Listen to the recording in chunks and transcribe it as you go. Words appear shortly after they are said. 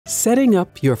Setting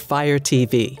up your Fire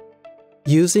TV.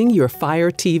 Using your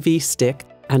Fire TV stick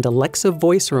and Alexa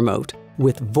voice remote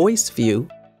with VoiceView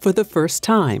for the first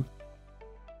time.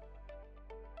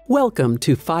 Welcome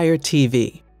to Fire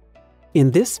TV.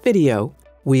 In this video,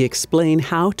 we explain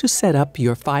how to set up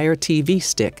your Fire TV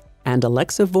stick and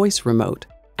Alexa voice remote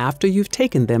after you've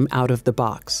taken them out of the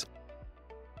box.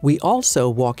 We also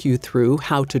walk you through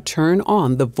how to turn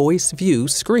on the VoiceView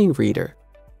screen reader.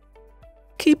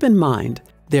 Keep in mind,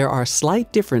 there are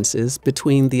slight differences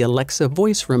between the Alexa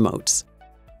voice remotes.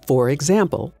 For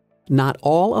example, not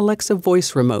all Alexa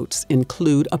voice remotes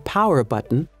include a power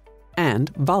button and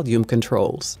volume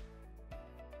controls.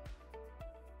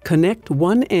 Connect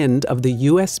one end of the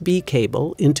USB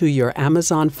cable into your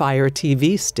Amazon Fire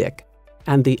TV stick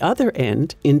and the other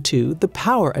end into the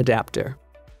power adapter.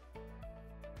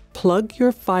 Plug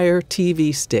your Fire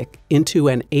TV stick into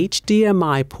an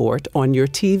HDMI port on your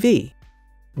TV.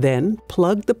 Then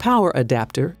plug the power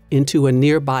adapter into a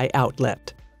nearby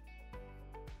outlet.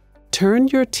 Turn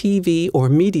your TV or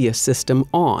media system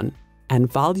on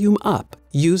and volume up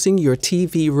using your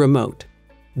TV remote.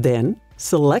 Then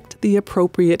select the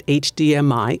appropriate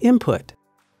HDMI input.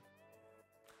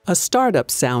 A startup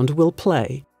sound will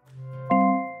play,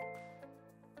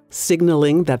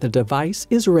 signaling that the device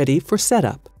is ready for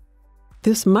setup.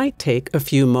 This might take a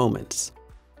few moments.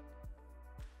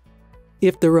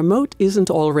 If the remote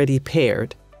isn't already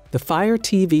paired, the Fire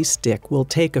TV stick will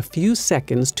take a few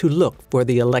seconds to look for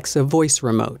the Alexa voice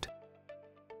remote.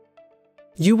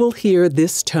 You will hear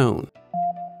this tone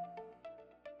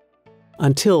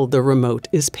until the remote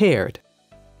is paired.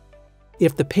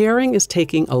 If the pairing is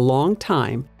taking a long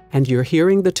time and you're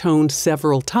hearing the tone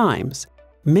several times,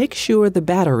 make sure the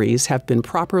batteries have been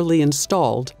properly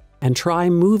installed and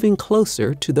try moving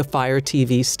closer to the Fire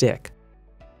TV stick.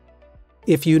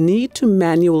 If you need to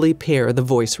manually pair the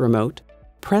voice remote,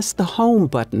 press the Home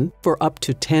button for up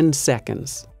to 10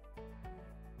 seconds.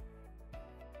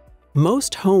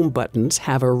 Most Home buttons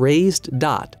have a raised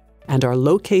dot and are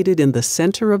located in the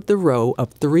center of the row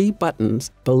of 3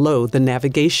 buttons below the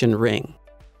navigation ring.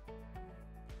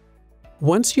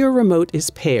 Once your remote is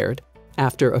paired,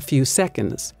 after a few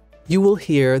seconds, you will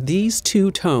hear these 2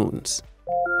 tones.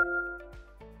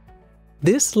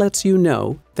 This lets you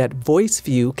know that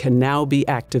VoiceView can now be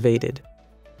activated.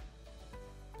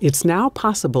 It's now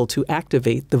possible to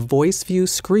activate the VoiceView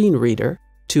screen reader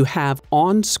to have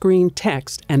on-screen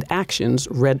text and actions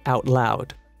read out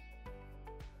loud.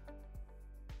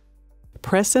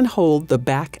 Press and hold the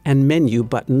back and menu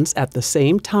buttons at the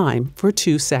same time for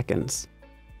 2 seconds.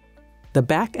 The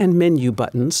back and menu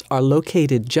buttons are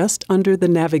located just under the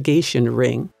navigation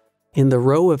ring in the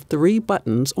row of 3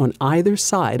 buttons on either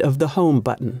side of the Home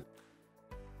button.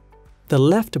 The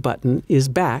left button is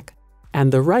back and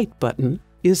the right button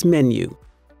is menu.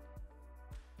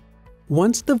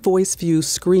 Once the VoiceView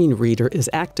screen reader is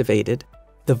activated,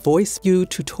 the VoiceView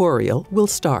tutorial will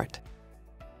start.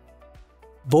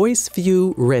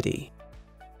 VoiceView ready.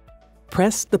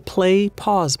 Press the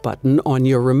play/pause button on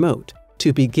your remote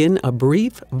to begin a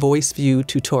brief VoiceView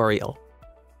tutorial.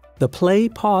 The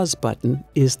play/pause button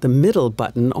is the middle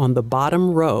button on the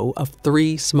bottom row of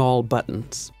 3 small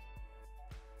buttons.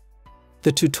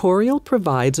 The tutorial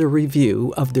provides a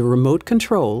review of the remote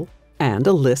control and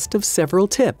a list of several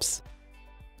tips.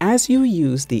 As you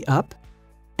use the up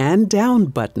and down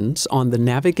buttons on the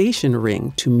navigation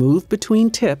ring to move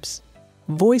between tips,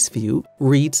 VoiceView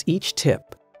reads each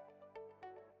tip.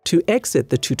 To exit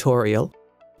the tutorial,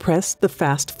 press the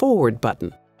Fast Forward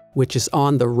button, which is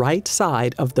on the right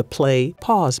side of the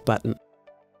play/pause button.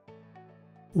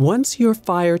 Once your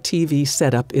Fire TV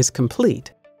setup is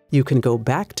complete, you can go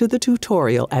back to the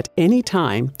tutorial at any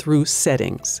time through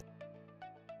Settings,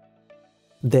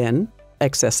 then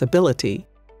Accessibility,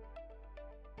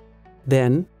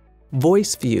 then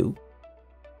VoiceView,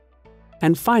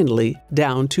 and finally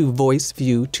down to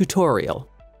VoiceView Tutorial.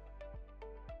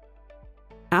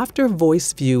 After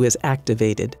VoiceView is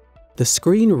activated, the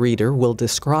screen reader will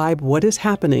describe what is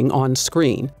happening on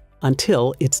screen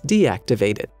until it's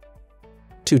deactivated.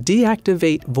 To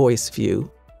deactivate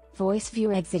VoiceView,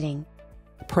 VoiceView exiting.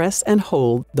 Press and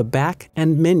hold the back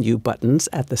and menu buttons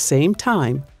at the same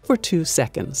time for 2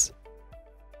 seconds.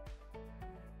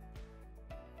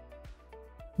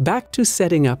 Back to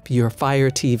setting up your Fire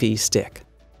TV stick.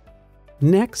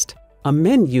 Next, a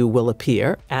menu will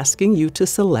appear asking you to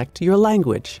select your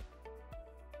language.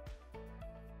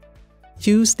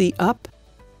 Use the up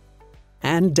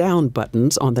and down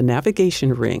buttons on the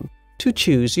navigation ring to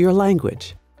choose your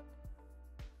language.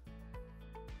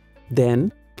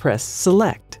 Then press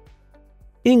Select.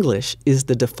 English is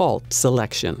the default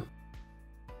selection.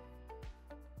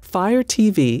 Fire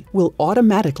TV will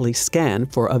automatically scan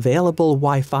for available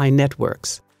Wi-Fi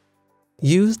networks.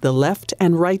 Use the left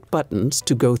and right buttons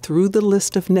to go through the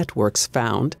list of networks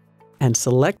found and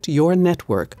select your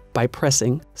network by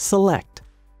pressing Select.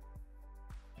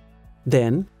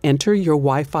 Then enter your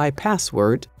Wi-Fi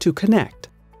password to connect.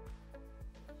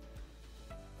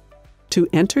 To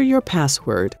enter your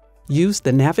password, use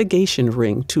the navigation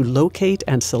ring to locate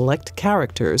and select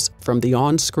characters from the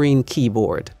on-screen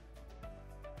keyboard.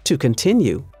 To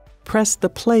continue, press the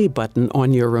play button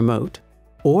on your remote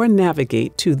or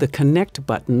navigate to the connect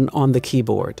button on the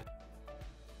keyboard.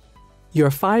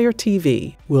 Your Fire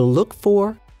TV will look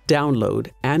for, download,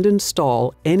 and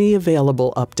install any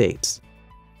available updates.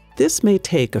 This may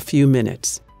take a few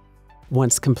minutes.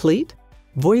 Once complete,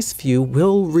 VoiceView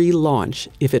will relaunch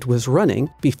if it was running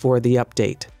before the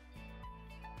update.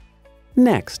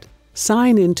 Next,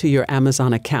 sign into your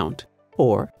Amazon account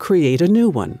or create a new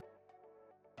one.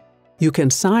 You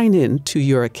can sign in to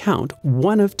your account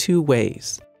one of two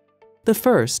ways. The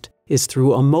first is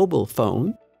through a mobile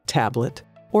phone, tablet,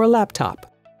 or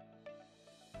laptop.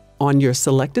 On your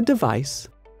selected device,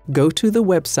 go to the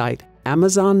website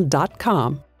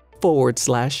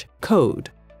amazon.com/code.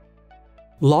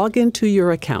 Log into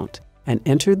your account and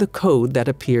enter the code that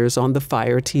appears on the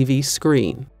Fire TV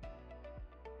screen.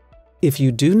 If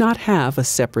you do not have a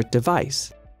separate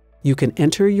device, you can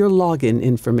enter your login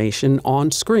information on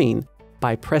screen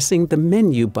by pressing the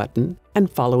menu button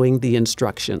and following the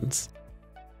instructions.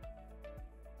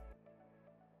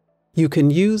 You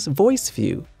can use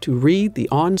VoiceView to read the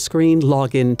on-screen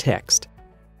login text.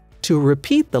 To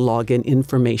repeat the login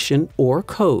information or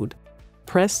code,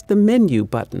 press the menu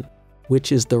button,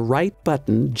 which is the right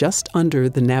button just under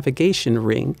the navigation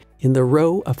ring in the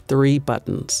row of 3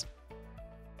 buttons.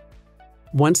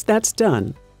 Once that's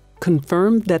done,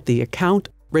 confirm that the account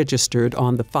registered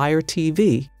on the Fire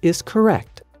TV is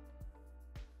correct.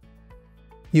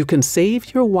 You can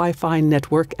save your Wi-Fi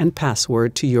network and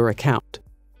password to your account.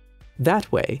 That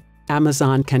way,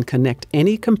 Amazon can connect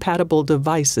any compatible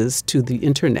devices to the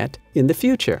Internet in the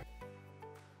future.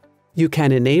 You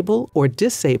can enable or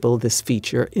disable this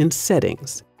feature in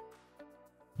Settings,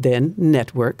 then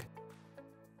Network,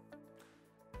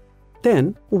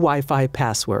 then Wi-Fi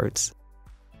passwords.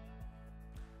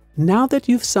 Now that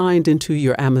you've signed into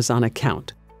your Amazon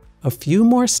account, a few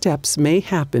more steps may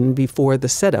happen before the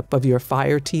setup of your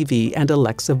Fire TV and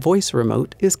Alexa voice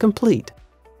remote is complete.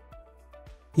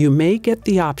 You may get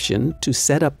the option to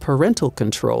set up parental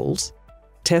controls,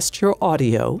 test your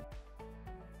audio,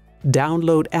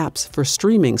 download apps for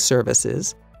streaming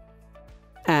services,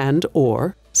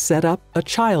 and/or set up a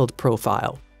child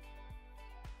profile.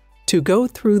 To go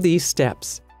through these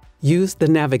steps, use the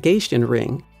navigation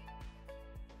ring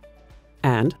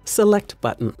and select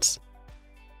buttons.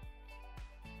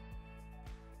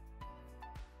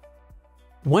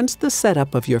 Once the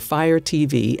setup of your Fire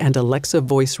TV and Alexa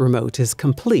voice remote is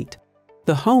complete,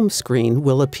 the home screen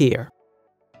will appear.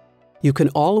 You can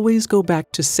always go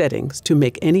back to Settings to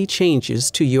make any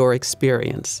changes to your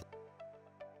experience.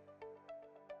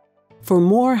 For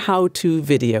more how-to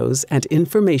videos and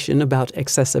information about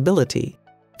accessibility,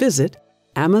 visit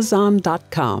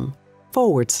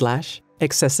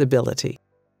amazon.com/accessibility.